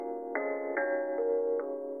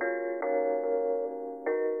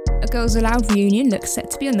A Girls Aloud reunion looks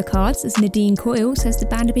set to be on the cards as Nadine Coyle says the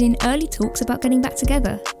band have been in early talks about getting back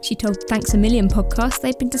together. She told Thanks a Million podcast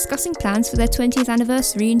they've been discussing plans for their 20th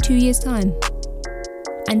anniversary in 2 years' time.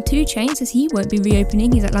 And 2 Chainz says he won't be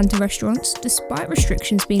reopening his Atlanta restaurants despite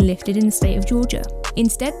restrictions being lifted in the state of Georgia.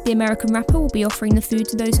 Instead, the American rapper will be offering the food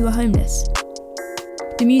to those who are homeless.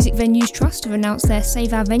 The Music Venues Trust have announced their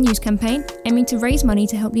Save Our Venues campaign, aiming to raise money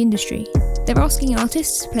to help the industry. They're asking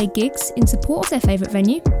artists to play gigs in support of their favourite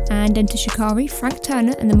venue, and Enter Shikari, Frank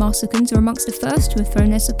Turner and the Marsicans are amongst the first who have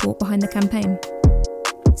thrown their support behind the campaign.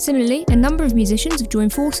 Similarly, a number of musicians have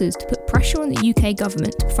joined forces to put pressure on the UK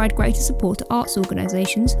government to provide greater support to arts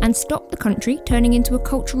organisations and stop the country turning into a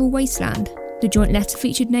cultural wasteland. The joint letter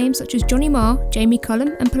featured names such as Johnny Marr, Jamie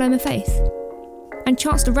Cullum and Paloma Faith. And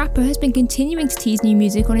Chance the Rapper has been continuing to tease new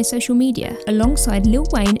music on his social media, alongside Lil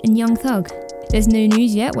Wayne and Young Thug. There's no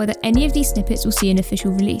news yet whether any of these snippets will see an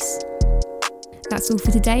official release. That's all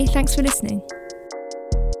for today, thanks for listening.